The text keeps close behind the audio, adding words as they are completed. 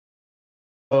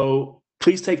So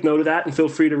please take note of that and feel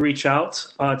free to reach out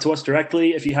to us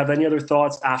directly if you have any other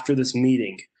thoughts after this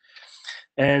meeting.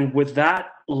 And with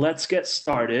that, let's get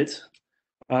started.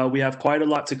 We have quite a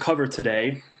lot to cover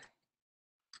today.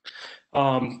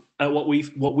 At what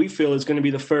we feel is going to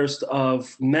be the first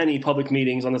of many public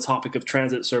meetings on the topic of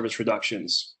transit service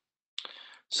reductions.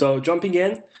 So jumping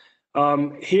in,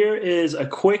 here is a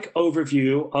quick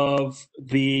overview of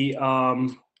the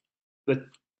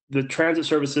transit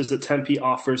services that Tempe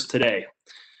offers today.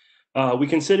 We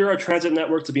consider our transit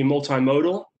network to be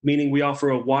multimodal, meaning we offer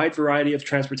a wide variety of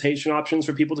transportation options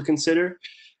for people to consider.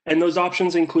 And those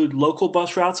options include local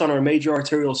bus routes on our major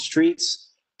arterial streets,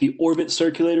 the Orbit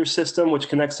Circulator system, which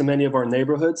connects to many of our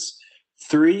neighborhoods,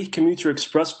 3 commuter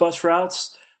express bus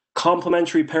routes,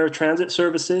 complimentary paratransit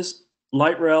services,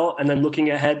 light rail, and then looking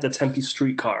ahead, the Tempe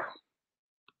streetcar.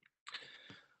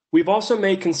 We've also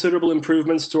made considerable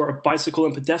improvements to our bicycle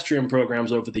and pedestrian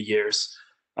programs over the years,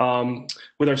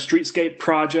 with our streetscape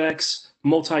projects,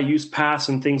 multi-use paths,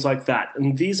 and things like that.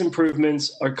 And these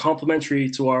improvements are complementary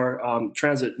to our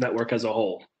transit network as a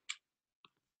whole.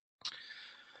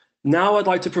 Now I'd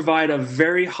like to provide a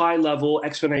very high-level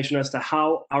explanation as to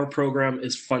how our program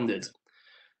is funded.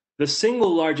 The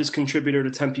single largest contributor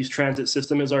to Tempe's transit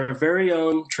system is our very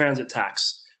own transit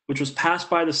tax, which was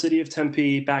passed by the city of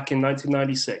Tempe back in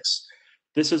 1996.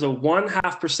 This is a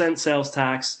 0.5% sales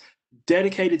tax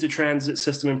dedicated to transit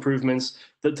system improvements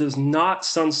that does not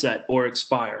sunset or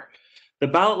expire. The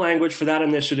ballot language for that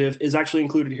initiative is actually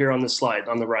included here on this slide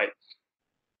on the right.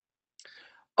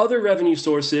 Other revenue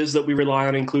sources that we rely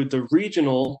on include the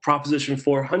regional Proposition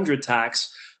 400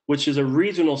 tax, which is a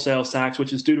regional sales tax,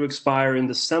 which is due to expire in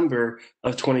December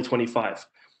of 2025.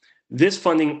 This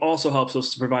funding also helps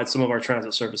us to provide some of our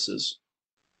transit services.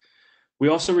 We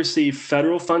also receive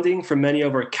federal funding for many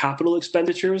of our capital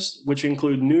expenditures, which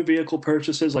include new vehicle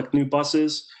purchases like new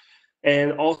buses,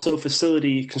 and also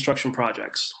facility construction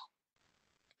projects.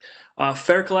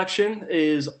 Fare collection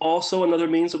is also another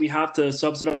means that we have to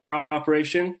subsidize our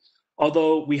operation,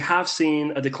 although we have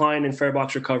seen a decline in fare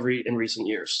box recovery in recent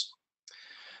years.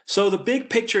 So the big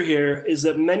picture here is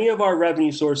that many of our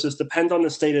revenue sources depend on the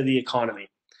state of the economy.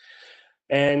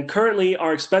 And currently,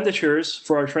 our expenditures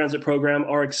for our transit program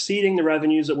are exceeding the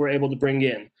revenues that we're able to bring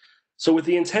in. So with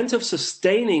the intent of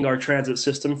sustaining our transit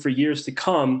system for years to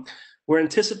come, we're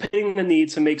anticipating the need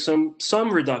to make some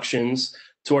reductions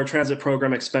to our transit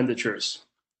program expenditures.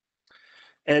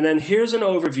 And then here's an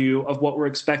overview of what we're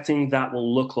expecting that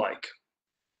will look like.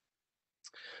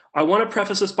 I want to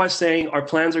preface this by saying our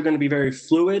plans are going to be very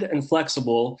fluid and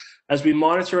flexible as we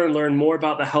monitor and learn more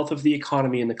about the health of the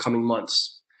economy in the coming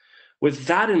months. With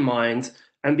that in mind,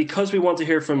 and because we want to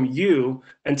hear from you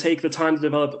and take the time to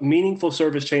develop meaningful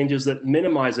service changes that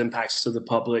minimize impacts to the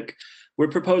public, we're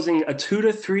proposing a 2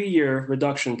 to 3 year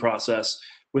reduction process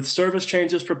with service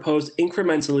changes proposed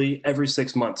incrementally every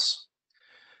 6 months.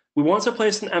 We want to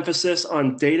place an emphasis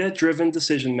on data-driven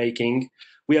decision-making.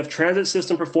 We have transit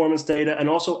system performance data and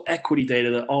also equity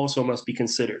data that also must be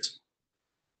considered.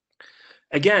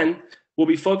 Again, we'll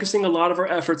be focusing a lot of our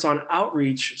efforts on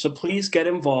outreach, so please get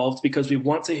involved because we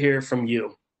want to hear from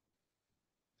you.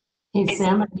 Hey,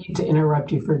 Sam, I need to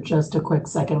interrupt you for just a quick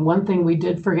second. One thing we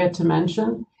did forget to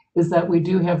mention is that we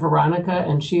do have Veronica,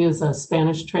 and she is a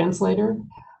Spanish translator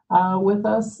with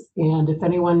us. And if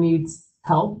anyone needs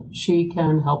help, she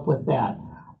can help with that.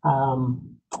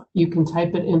 You can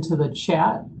type it into the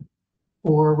chat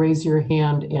or raise your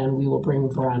hand and we will bring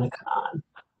Veronica on.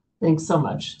 Thanks so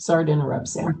much. Sorry to interrupt,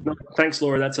 Sam. No, thanks,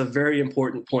 Laura. That's a very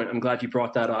important point. I'm glad you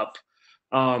brought that up.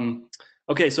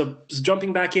 Okay, so just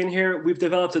jumping back in here, we've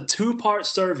developed a 2-part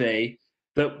survey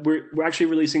that we're actually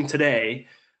releasing today.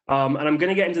 And I'm going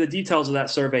to get into the details of that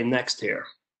survey next here.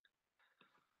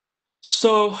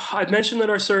 So I've mentioned that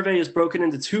our survey is broken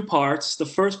into 2 parts. The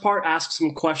first part asks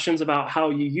some questions about how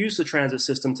you use the transit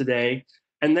system today,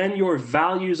 and then your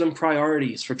values and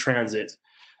priorities for transit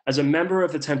as a member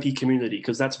of the Tempe community,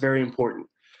 because that's very important.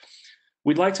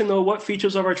 We'd like to know what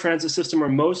features of our transit system are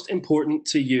most important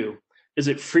to you. Is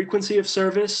it frequency of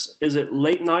service? Is it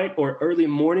late night or early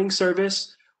morning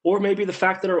service? Or maybe the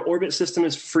fact that our Orbit system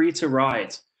is free to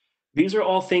ride? These are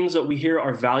all things that we hear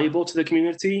are valuable to the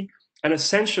community. And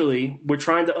essentially, we're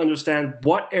trying to understand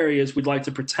what areas we'd like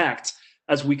to protect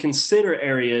as we consider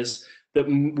areas that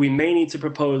we may need to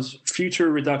propose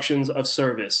future reductions of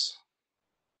service.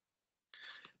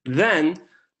 Then,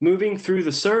 moving through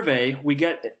the survey, we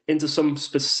get into some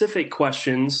specific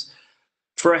questions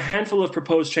for a handful of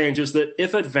proposed changes that,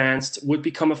 if advanced, would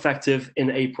become effective in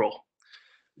April.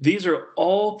 These are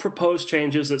all proposed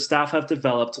changes that staff have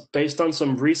developed based on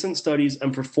some recent studies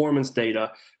and performance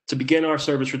data to begin our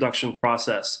service reduction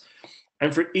process.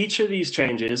 And for each of these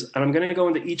changes, and I'm going to go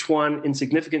into each one in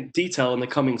significant detail in the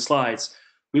coming slides,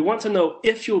 we want to know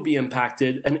if you'll be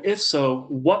impacted, and if so,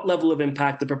 what level of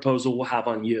impact the proposal will have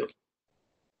on you.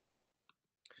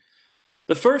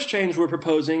 The first change we're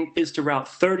proposing is to Route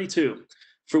 32,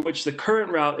 for which the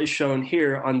current route is shown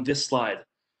here on this slide.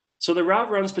 So the route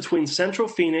runs between central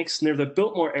Phoenix near the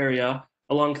Biltmore area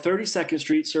along 32nd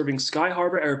Street serving Sky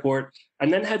Harbor Airport,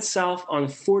 and then heads south on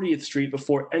 40th Street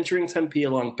before entering Tempe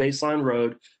along Baseline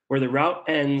Road, where the route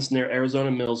ends near Arizona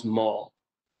Mills Mall.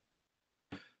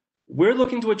 We're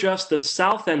looking to adjust the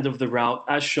south end of the route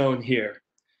as shown here.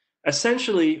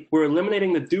 Essentially, we're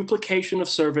eliminating the duplication of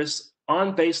service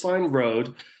on Baseline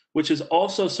Road, which is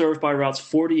also served by routes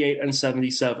 48 and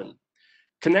 77.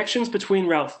 Connections between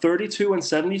Route 32 and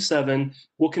 77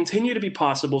 will continue to be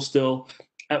possible still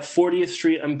at 40th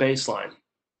Street and Baseline.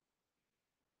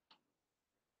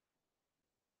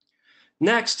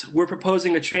 Next, we're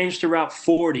proposing a change to Route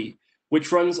 40,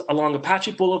 which runs along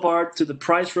Apache Boulevard to the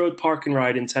Price Road Park and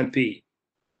Ride in Tempe.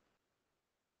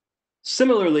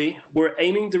 Similarly, we're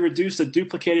aiming to reduce the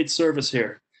duplicated service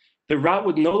here. The route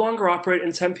would no longer operate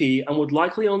in Tempe and would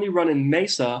likely only run in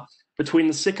Mesa between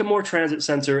the Sycamore Transit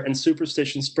Center and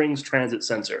Superstition Springs Transit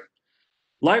Center.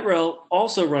 Light rail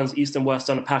also runs east and west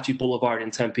on Apache Boulevard in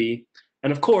Tempe,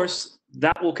 and of course,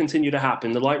 that will continue to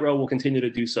happen. The light rail will continue to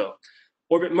do so.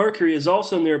 Orbit Mercury is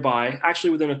also nearby,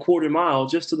 actually within a quarter mile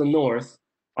just to the north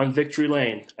on Victory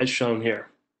Lane, as shown here.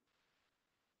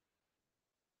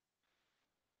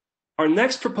 Our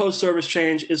next proposed service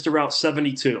change is to Route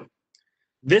 72.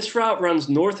 This route runs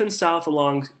north and south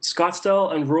along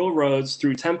Scottsdale and rural roads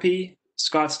through Tempe,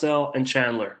 Scottsdale, and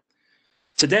Chandler.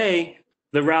 Today,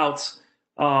 the route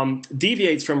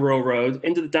deviates from rural road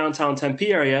into the downtown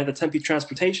Tempe area. The Tempe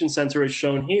Transportation Center is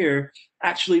shown here,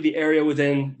 actually the area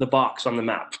within the box on the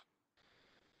map.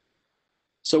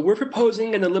 So we're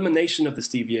proposing an elimination of this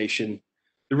deviation.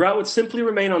 The route would simply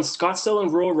remain on Scottsdale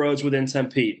and rural roads within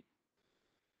Tempe.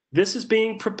 This is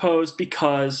being proposed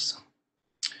because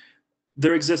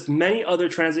there exist many other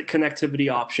transit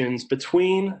connectivity options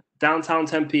between downtown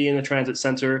Tempe and the transit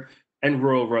center and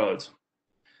rural roads.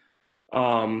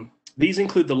 These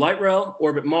include the light rail,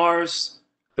 Orbit Mars,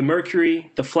 the Mercury,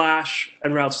 the Flash,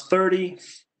 and routes 30,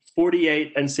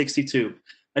 48, and 62.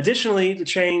 Additionally, the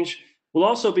change will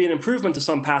also be an improvement to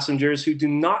some passengers who do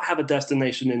not have a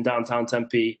destination in downtown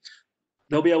Tempe.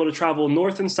 They'll be able to travel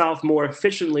north and south more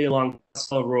efficiently along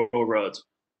rural roads.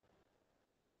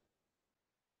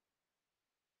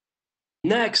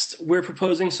 Next, we're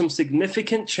proposing some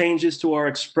significant changes to our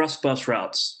express bus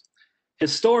routes.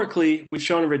 Historically, we've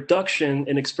shown a reduction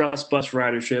in express bus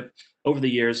ridership over the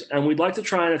years, and we'd like to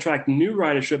try and attract new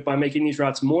ridership by making these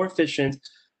routes more efficient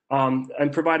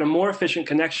and provide a more efficient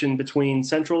connection between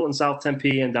Central and South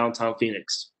Tempe and downtown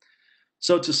Phoenix.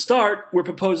 So to start, we're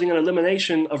proposing an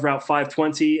elimination of Route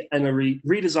 520 and a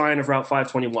redesign of Route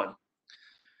 521.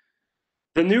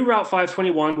 The new Route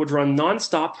 521 would run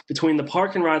nonstop between the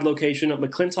Park and Ride location at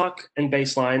McClintock and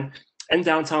Baseline and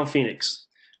downtown Phoenix,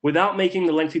 without making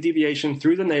the lengthy deviation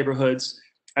through the neighborhoods.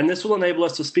 And this will enable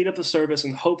us to speed up the service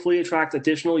and hopefully attract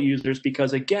additional users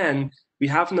because, again, we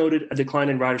have noted a decline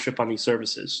in ridership on these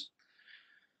services.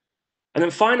 And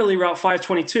then finally, Route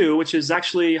 522, which is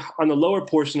actually on the lower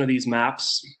portion of these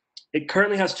maps, it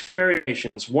currently has two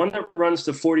variations, one that runs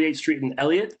to 48th Street and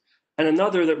Elliott, and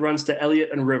another that runs to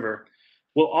Elliott and River.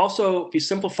 We'll also be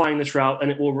simplifying this route,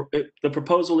 and the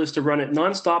proposal is to run it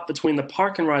nonstop between the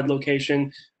Park and Ride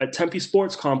location at Tempe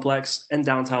Sports Complex and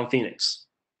downtown Phoenix.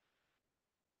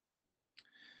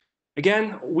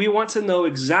 Again, we want to know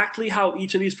exactly how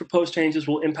each of these proposed changes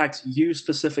will impact you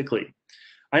specifically.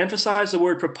 I emphasize the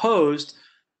word proposed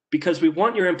because we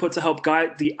want your input to help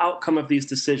guide the outcome of these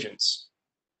decisions.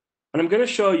 And I'm going to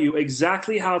show you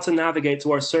exactly how to navigate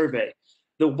to our survey.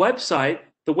 The web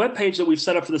page that we've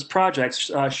set up for this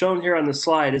project, shown here on the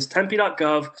slide, is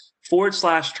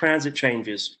tempe.gov/transit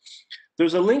changes.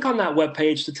 There's a link on that web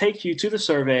page to take you to the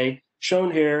survey,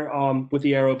 shown here with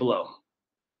the arrow below.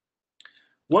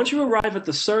 Once you arrive at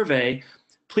the survey,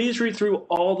 please read through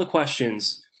all the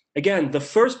questions. Again, the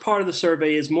first part of the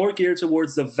survey is more geared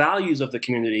towards the values of the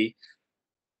community.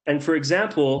 And for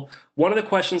example, one of the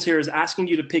questions here is asking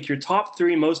you to pick your top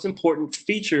 3 most important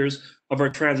features of our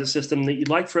transit system that you'd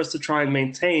like for us to try and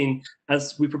maintain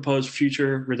as we propose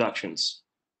future reductions.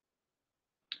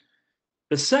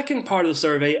 The second part of the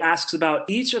survey asks about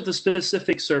each of the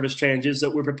specific service changes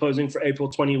that we're proposing for April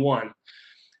 21.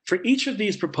 For each of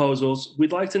these proposals,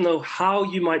 we'd like to know how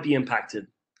you might be impacted.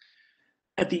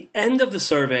 At the end of the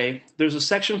survey, there's a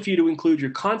section for you to include your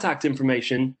contact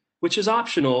information, which is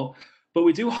optional, but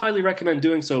we do highly recommend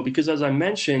doing so because, as I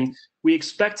mentioned, we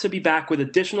expect to be back with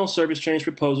additional service change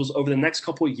proposals over the next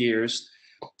couple of years,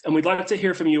 and we'd like to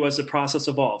hear from you as the process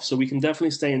evolves, so we can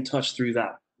definitely stay in touch through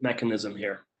that mechanism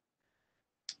here.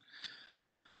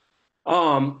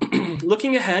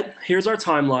 Looking ahead, here's our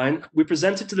timeline. We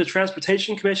presented to the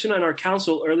Transportation Commission and our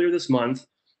council earlier this month,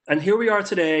 and here we are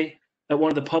today at one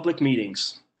of the public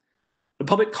meetings. The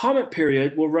public comment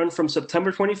period will run from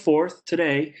September 24th,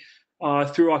 today,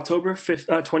 through October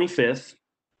 25th.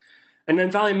 And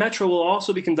then Valley Metro will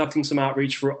also be conducting some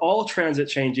outreach for all transit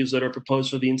changes that are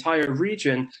proposed for the entire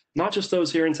region, not just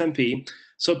those here in Tempe.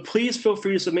 So please feel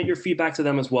free to submit your feedback to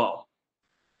them as well.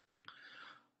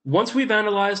 Once we've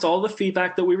analyzed all the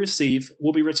feedback that we receive,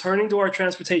 we'll be returning to our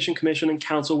Transportation Commission and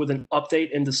Council with an update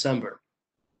in December.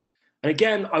 And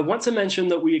again, I want to mention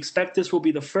that we expect this will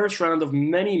be the first round of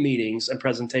many meetings and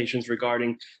presentations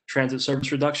regarding transit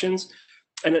service reductions.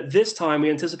 And at this time, we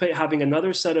anticipate having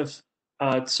another set of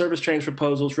service change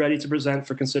proposals ready to present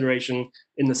for consideration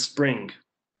in the spring.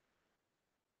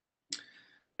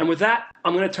 And with that,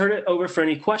 I'm going to turn it over for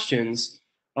any questions.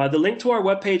 The link to our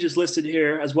webpage is listed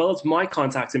here, as well as my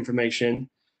contact information.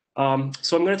 So I'm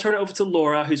going to turn it over to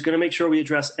Laura, who's going to make sure we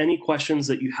address any questions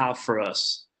that you have for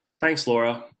us. Thanks,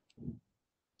 Laura.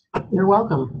 You're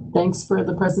welcome. Thanks for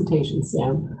the presentation,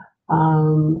 Sam.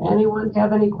 Anyone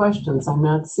have any questions? I'm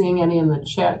not seeing any in the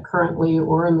chat currently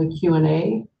or in the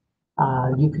Q&A.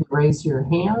 You can raise your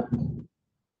hand.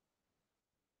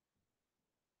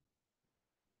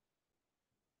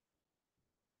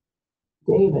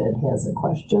 David has a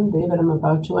question. David, I'm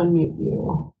about to unmute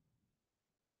you.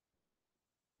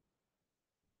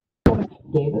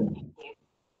 David?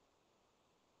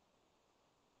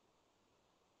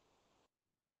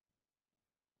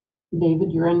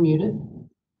 David, you're unmuted.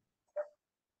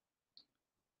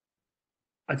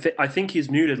 I think he's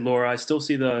muted, Laura. I still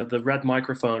see the red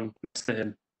microphone next to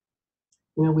him.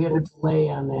 You know, we had a delay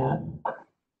on that.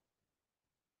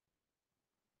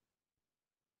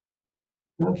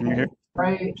 Okay. Can you hear?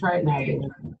 Try it now,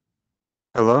 David.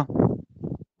 Hello?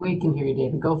 We can hear you,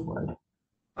 David. Go for it.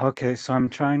 Okay, so I'm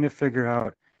trying to figure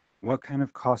out what kind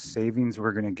of cost savings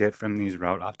we're going to get from these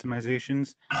route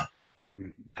optimizations.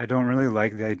 I don't really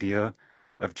like the idea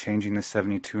of changing the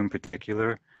 72 in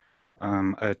particular.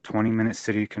 A 20-minute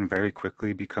city can very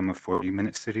quickly become a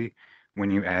 40-minute city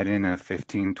when you add in a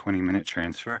 15, 20-minute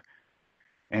transfer.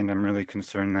 And I'm really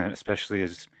concerned that, especially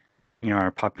as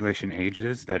our population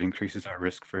ages, that increases our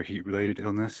risk for heat-related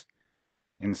illness.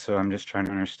 And so I'm just trying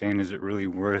to understand, is it really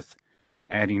worth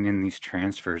adding in these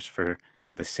transfers for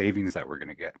the savings that we're going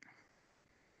to get?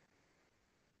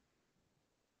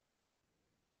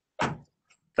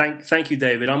 Thank you,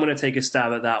 David. I'm going to take a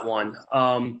stab at that one.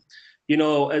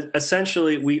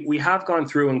 Essentially, we have gone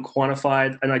through and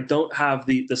quantified, and I don't have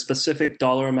the specific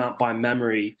dollar amount by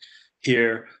memory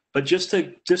here, but just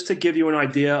to give you an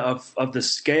idea of the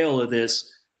scale of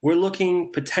this, we're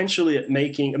looking potentially at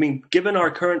making, given our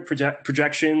current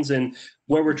projections and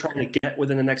where we're trying to get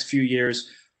within the next few years,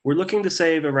 we're looking to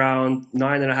save around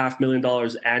 $9.5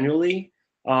 million annually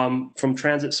from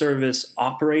transit service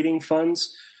operating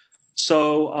funds.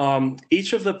 So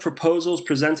each of the proposals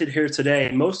presented here today,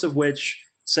 most of which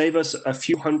save us a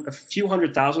few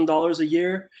 $100,000 a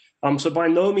year. So by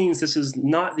no means this is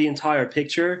not the entire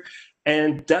picture.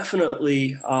 And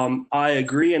definitely, I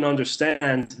agree and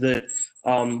understand that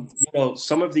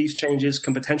some of these changes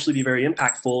can potentially be very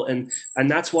impactful, and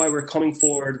that's why we're coming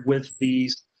forward with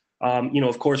these.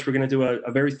 Of course, we're going to do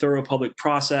a very thorough public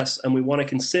process, and we want to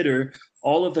consider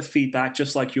all of the feedback,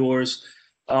 just like yours,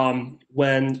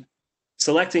 when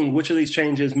selecting which of these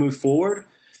changes move forward,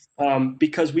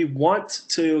 because we want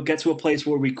to get to a place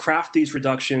where we craft these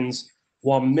reductions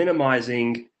while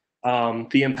minimizing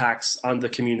the impacts on the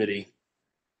community.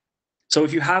 So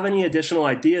if you have any additional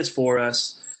ideas for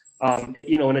us,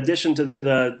 in addition to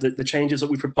the changes that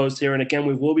we proposed here, and again,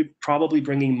 we will be probably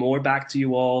bringing more back to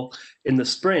you all in the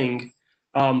spring,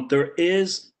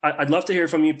 I'd love to hear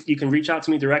from you. You can reach out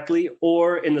to me directly,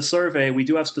 or in the survey, we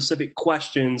do have specific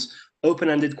questions,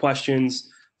 open-ended questions,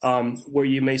 where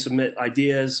you may submit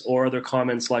ideas or other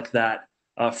comments like that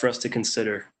for us to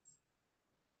consider.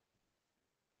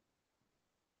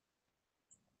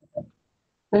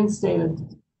 Thanks,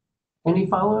 David. Any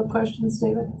follow-up questions,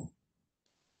 David?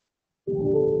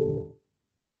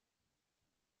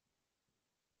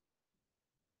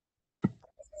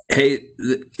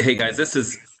 Hey guys, this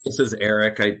is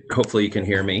Eric. Hopefully you can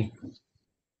hear me.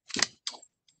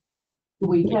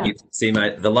 We can. You can see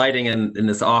the lighting in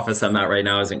this office I'm at right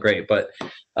now isn't great, but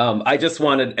I just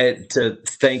wanted to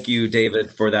thank you,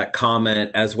 David, for that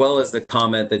comment, as well as the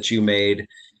comment that you made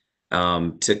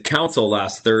to council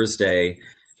last Thursday.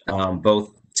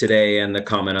 Both today and the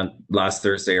comment on last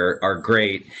Thursday are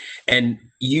great. And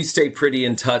you stay pretty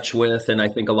in touch with, and I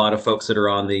think a lot of folks that are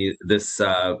on this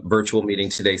virtual meeting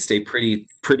today stay pretty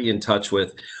in touch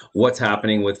with what's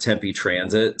happening with Tempe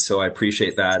Transit. So I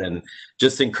appreciate that, and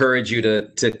just encourage you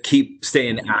to keep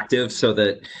staying active so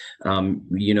that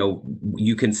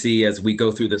you can see as we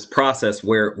go through this process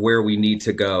where we need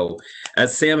to go.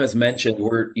 As Sam has mentioned,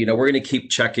 we're going to keep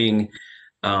checking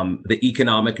the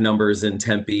economic numbers in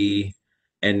Tempe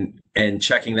and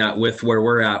checking that with where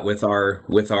we're at with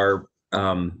our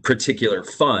particular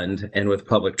fund and with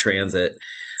public transit.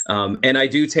 And I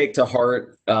do take to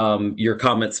heart your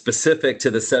comment specific to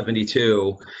the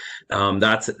 72.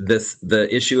 The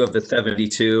issue of the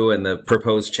 72 and the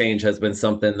proposed change has been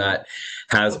something that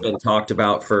has been talked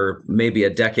about for maybe a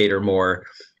decade or more.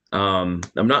 I'm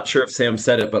not sure if Sam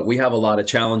said it, but we have a lot of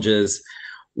challenges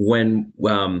when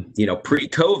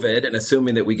pre-COVID, and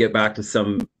assuming that we get back to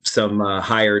some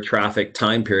higher traffic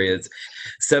time periods,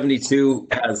 72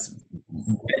 has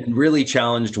been really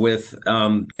challenged with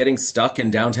getting stuck in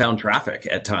downtown traffic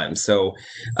at times. So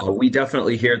we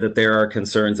definitely hear that there are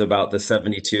concerns about the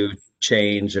 72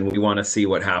 change, and we want to see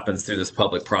what happens through this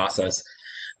public process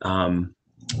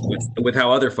with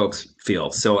how other folks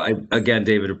feel. So again,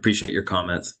 David, appreciate your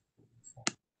comments.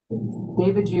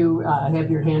 David, you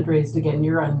have your hand raised again.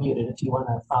 You're unmuted if you want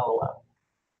to follow up.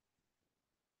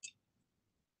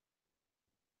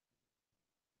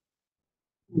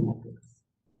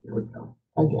 Here we go.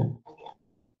 Again.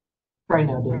 Try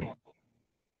now, David.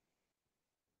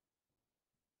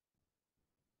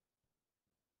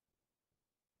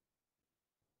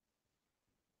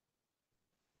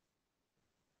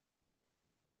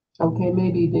 Okay,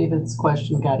 maybe David's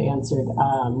question got answered.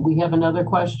 We have another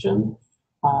question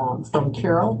from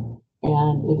Carol,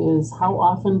 and it is, how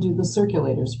often do the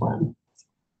circulators run?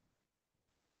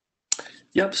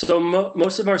 Yep, so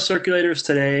most of our circulators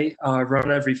today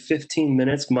run every 15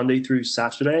 minutes, Monday through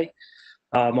Saturday.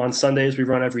 On Sundays, we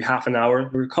run every half an hour.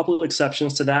 There are a couple of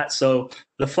exceptions to that. So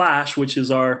the Flash, which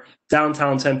is our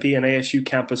downtown Tempe and ASU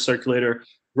campus circulator,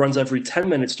 runs every 10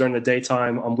 minutes during the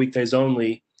daytime on weekdays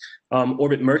only.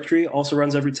 Orbit Mercury also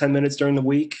runs every 10 minutes during the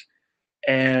week.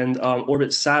 And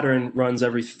Orbit Saturn runs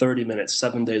every 30 minutes,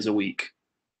 7 days a week.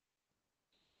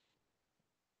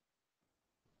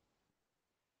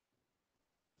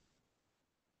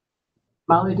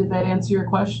 Molly, did that answer your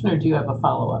question, or do you have a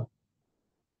follow-up?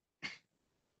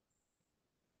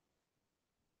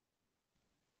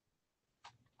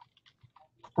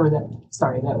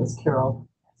 Sorry, that was Carol.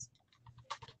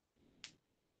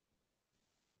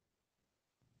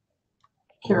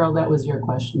 Carol, that was your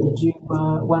question. Did you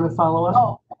want to follow up?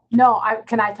 Oh, no,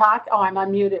 can I talk? Oh, I'm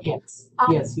unmuted. Yes,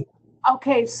 yes.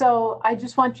 Okay, so I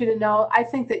just want you to know, I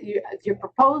think that your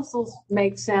proposals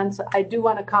make sense. I do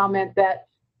want to comment that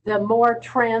the more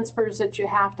transfers that you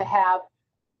have to have,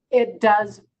 it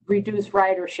does reduce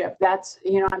ridership. That's,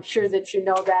 I'm sure that you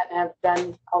know that and have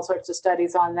done all sorts of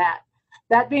studies on that.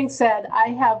 That being said, I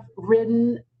have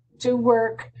ridden to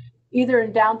work either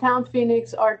in downtown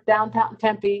Phoenix or downtown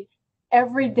Tempe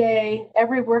every day,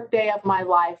 every work day of my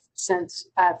life since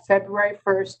February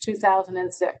 1st,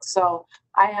 2006. So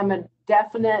I am a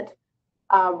definite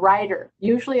rider.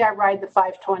 Usually I ride the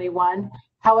 521.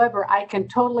 However, I can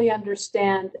totally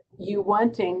understand you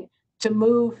wanting to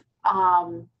move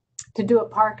to do a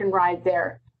park and ride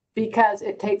there because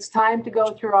it takes time to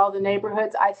go through all the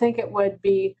neighborhoods. I think it would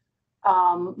be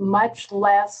much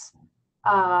less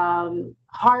hard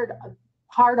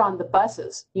on the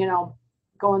buses,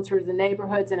 going through the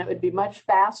neighborhoods, and it would be much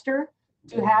faster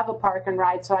to have a park and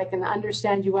ride. So I can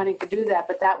understand you wanting to do that,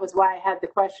 but that was why I had the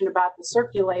question about the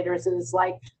circulators. And it's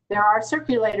like, there are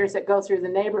circulators that go through the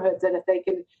neighborhoods that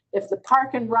if the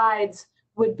park and rides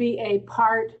would be a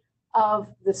part of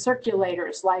the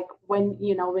circulators, like when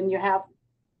you have,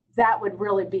 that would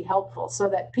really be helpful so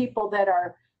that people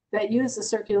that use the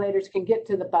circulators can get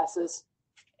to the buses.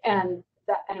 And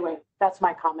anyway, that's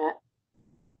my comment.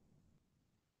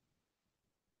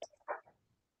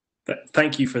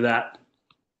 Thank you for that.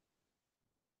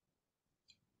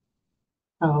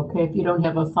 Okay, if you don't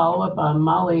have a follow-up,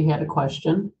 Molly had a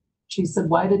question. She said,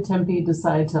 why did Tempe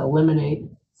decide to eliminate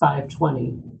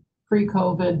 520?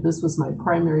 Pre-COVID, this was my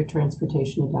primary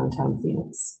transportation in downtown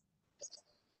Phoenix.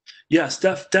 Yes,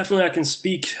 definitely I can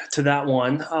speak to that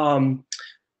one.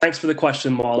 Thanks for the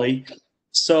question, Molly.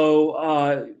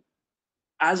 So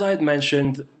as I had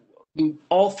mentioned,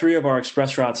 all three of our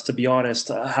express routes, to be honest,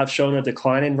 have shown a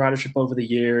decline in ridership over the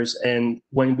years. And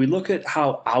when we look at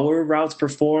how our routes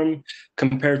perform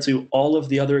compared to all of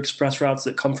the other express routes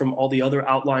that come from all the other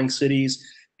outlying cities,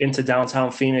 into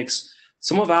downtown Phoenix.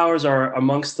 Some of ours are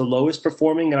amongst the lowest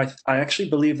performing, and I actually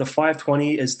believe the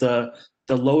 520 is the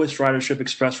lowest ridership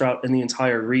express route in the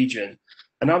entire region.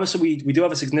 And obviously, we do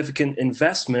have a significant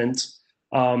investment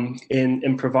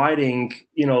in providing,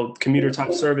 commuter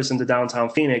type service into downtown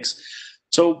Phoenix.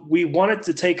 So we wanted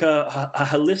to take a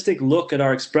holistic look at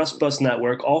our express bus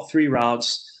network, all three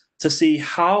routes, to see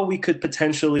how we could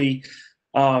potentially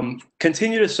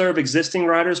continue to serve existing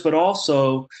riders, but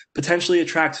also potentially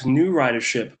attract new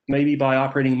ridership, maybe by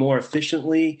operating more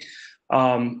efficiently.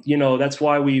 That's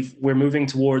why we're moving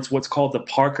towards what's called the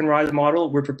park and ride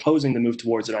model. We're proposing to move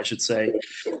towards it, I should say,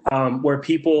 where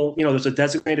people, there's a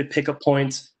designated pickup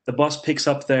point. The bus picks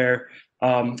up there,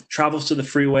 travels to the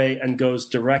freeway, and goes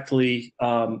directly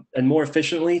and more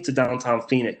efficiently to downtown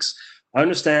Phoenix. I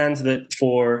understand that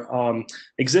for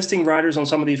existing riders on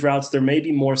some of these routes, there may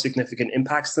be more significant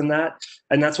impacts than that,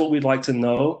 and that's what we'd like to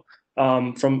know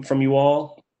from you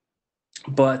all.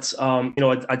 But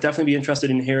I'd definitely be interested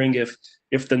in hearing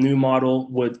if the new model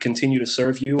would continue to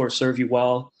serve you or serve you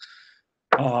well.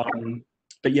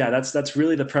 But yeah, that's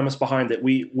really the premise behind it.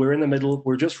 We're in the middle.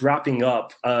 We're just wrapping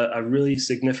up a really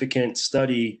significant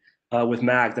study with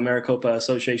MAG, the Maricopa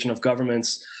Association of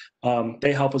Governments.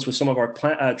 They help us with some of our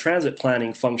transit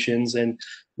planning functions, and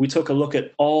we took a look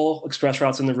at all express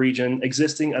routes in the region,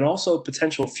 existing and also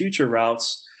potential future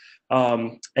routes.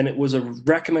 And it was a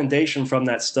recommendation from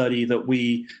that study that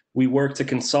we work to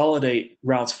consolidate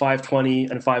routes 520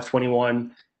 and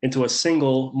 521 into a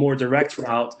single, more direct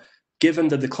route, given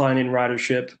the decline in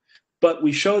ridership. But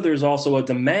we show there's also a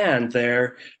demand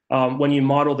there when you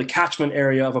model the catchment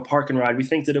area of a park and ride. We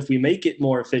think that if we make it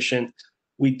more efficient,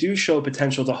 we do show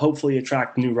potential to hopefully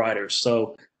attract new riders.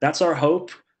 So that's our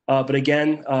hope. But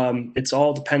again, it's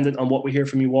all dependent on what we hear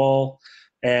from you all,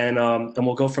 and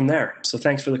we'll go from there. So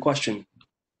thanks for the question.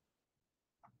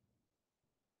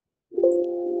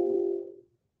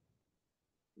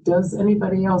 Does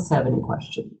anybody else have any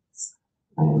questions?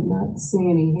 I am not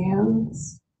seeing any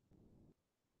hands.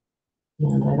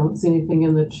 And I don't see anything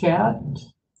in the chat.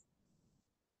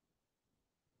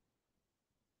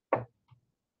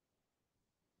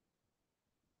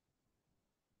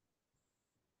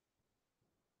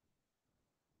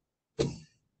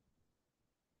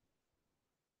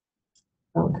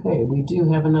 Okay, we do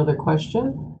have another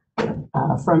question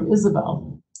from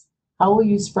Isabel. How will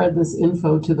you spread this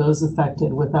info to those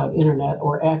affected without internet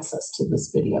or access to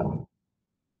this video?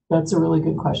 That's a really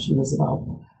good question,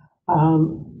 Isabel.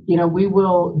 We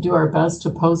will do our best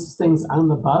to post things on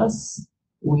the bus.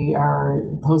 We are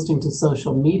posting to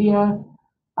social media.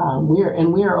 We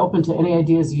are open to any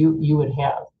ideas you would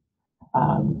have.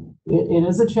 It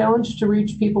is a challenge to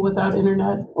reach people without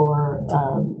internet or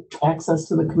access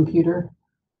to the computer.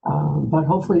 But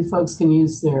hopefully folks can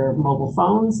use their mobile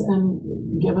phones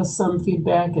and give us some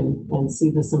feedback and see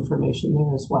this information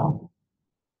there as well.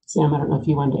 Sam, I don't know if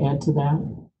you wanted to add to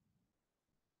that.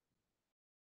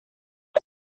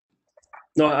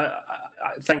 No,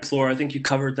 thanks, Laura. I think you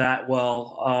covered that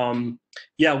well.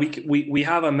 Yeah, we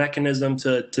have a mechanism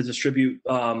to distribute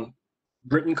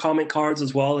written comment cards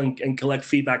as well and collect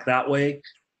feedback that way.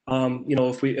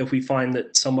 If we find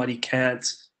that somebody can't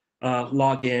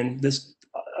log in, this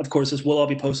will all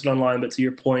be posted online. But to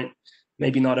your point,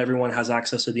 maybe not everyone has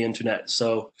access to the internet.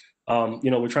 So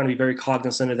we're trying to be very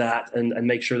cognizant of that and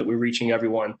make sure that we're reaching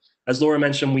everyone. As Laura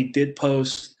mentioned, we did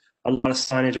post a lot of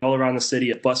signage all around the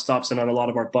city at bus stops and on a lot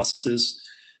of our buses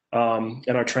and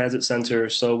our transit center.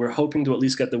 So we're hoping to at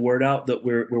least get the word out that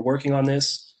we're working on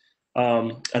this.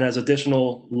 And as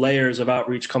additional layers of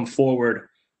outreach come forward,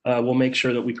 we'll make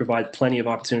sure that we provide plenty of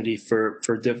opportunity for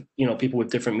people with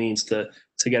different means to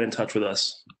get in touch with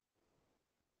us.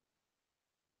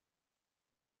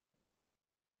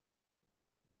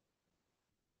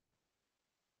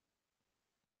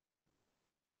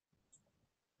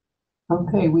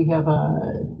 Okay, we have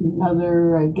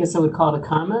another, I guess I would call it a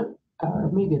comment, or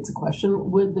maybe it's a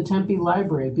question. Would the Tempe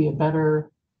Library be a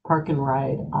better park and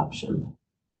ride option?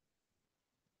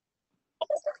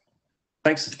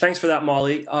 Thanks for that,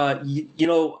 Molly. I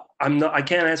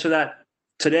can't answer that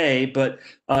today, but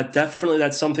definitely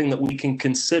that's something that we can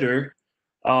consider.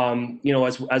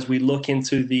 As we look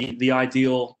into the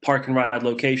ideal park and ride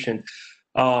location.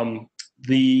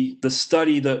 The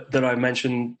study that I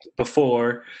mentioned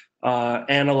before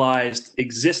analyzed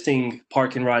existing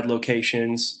park and ride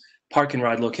locations,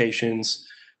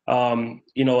 and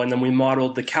then we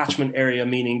modeled the catchment area,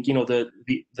 meaning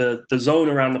the zone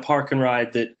around the park and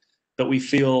ride that we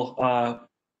feel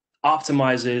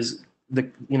optimizes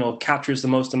captures the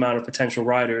most amount of potential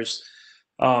riders.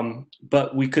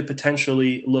 But we could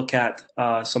potentially look at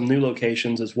some new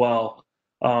locations as well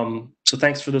So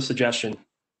thanks for the suggestion.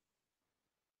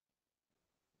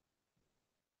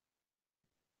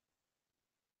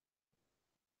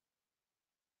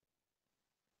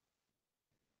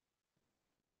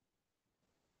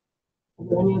 Are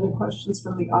there any other questions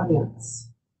from the audience?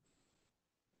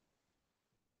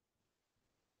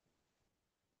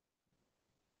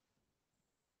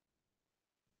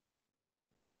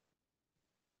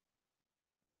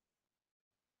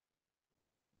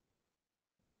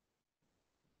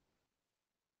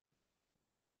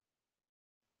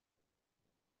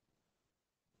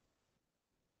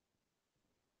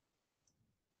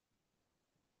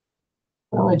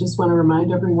 Well, I just want to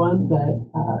remind everyone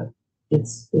that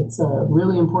it's a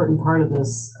really important part of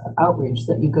this outreach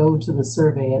that you go to the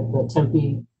survey at the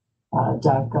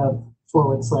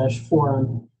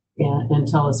tempe.gov/forum and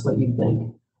tell us what you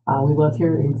think. We love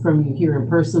hearing from you here in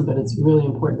person, but it's really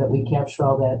important that we capture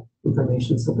all that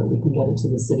information so that we can get it to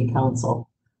the city council.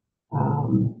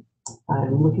 I'm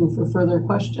looking for further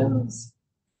questions.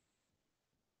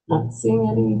 Not seeing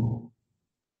any.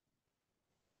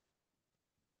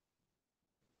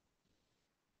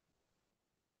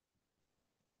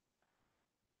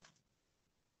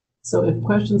 So if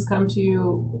questions come to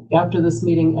you after this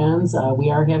meeting ends, we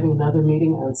are having another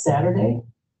meeting on Saturday.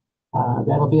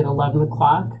 That'll be at 11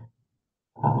 o'clock.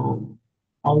 All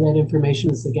that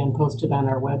information is again posted on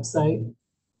our website,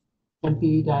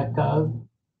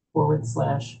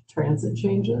 tempe.gov/transit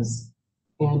changes.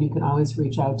 And you can always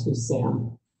reach out to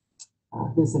Sam.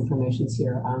 His information is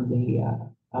here on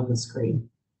the screen.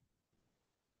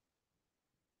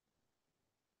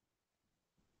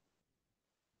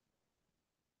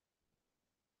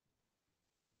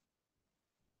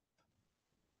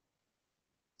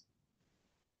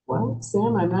 Well,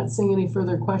 Sam, I'm not seeing any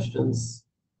further questions.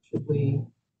 Should we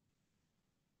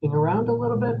hang around a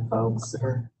little bit, folks,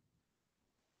 or?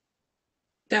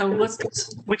 Yeah,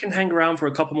 we can hang around for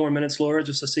a couple more minutes, Laura,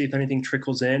 just to see if anything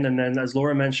trickles in. And then, as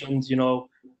Laura mentioned,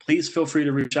 please feel free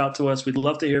to reach out to us. We'd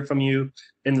love to hear from you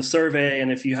in the survey. And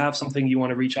if you have something you want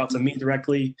to reach out to me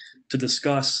directly to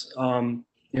discuss,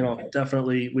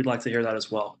 definitely we'd like to hear that as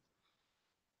well.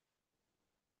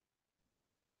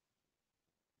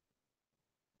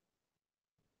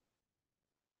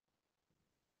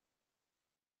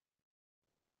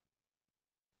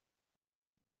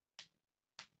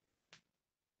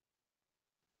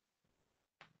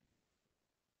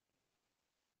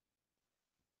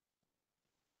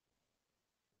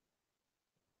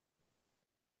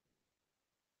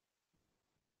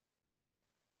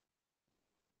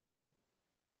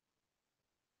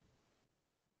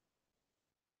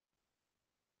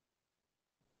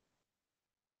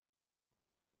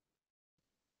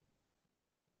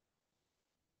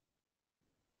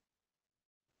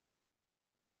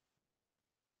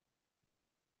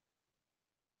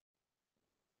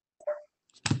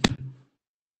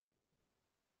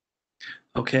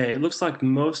 Okay, it looks like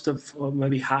most of, well,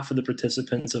 maybe half of the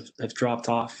participants have dropped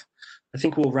off. I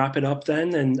think we'll wrap it up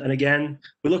then. And again,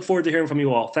 we look forward to hearing from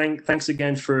you all. Thanks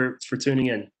again for tuning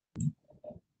in.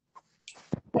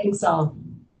 Thanks all.